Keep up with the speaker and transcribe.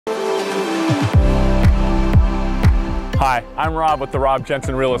Hi, I'm Rob with the Rob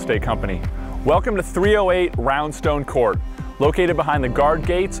Jensen Real Estate Company. Welcome to 308 Roundstone Court, located behind the guard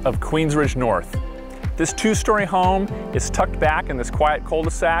gates of Queensridge North. This two-story home is tucked back in this quiet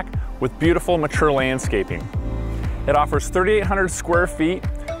cul-de-sac with beautiful mature landscaping. It offers 3,800 square feet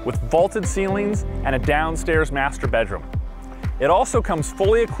with vaulted ceilings and a downstairs master bedroom. It also comes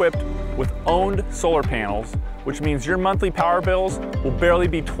fully equipped with owned solar panels, which means your monthly power bills will barely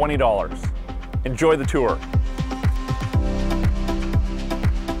be $20. Enjoy the tour.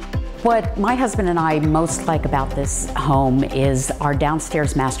 What my husband and I most like about this home is our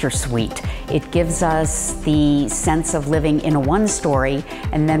downstairs master suite. It gives us the sense of living in a one-story,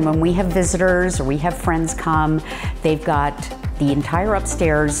 and then when we have visitors or we have friends come, they've got the entire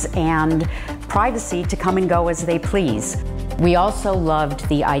upstairs and privacy to come and go as they please. We also loved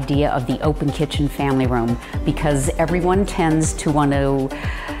the idea of the open kitchen family room because everyone tends to want to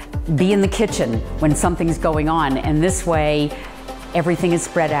be in the kitchen when something's going on, and this way everything is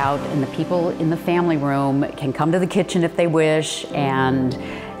spread out and the people in the family room can come to the kitchen if they wish, and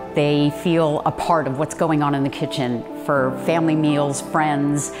they feel a part of what's going on in the kitchen for family meals,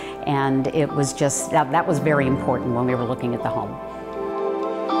 friends, and it was just, that was very important when we were looking at the home.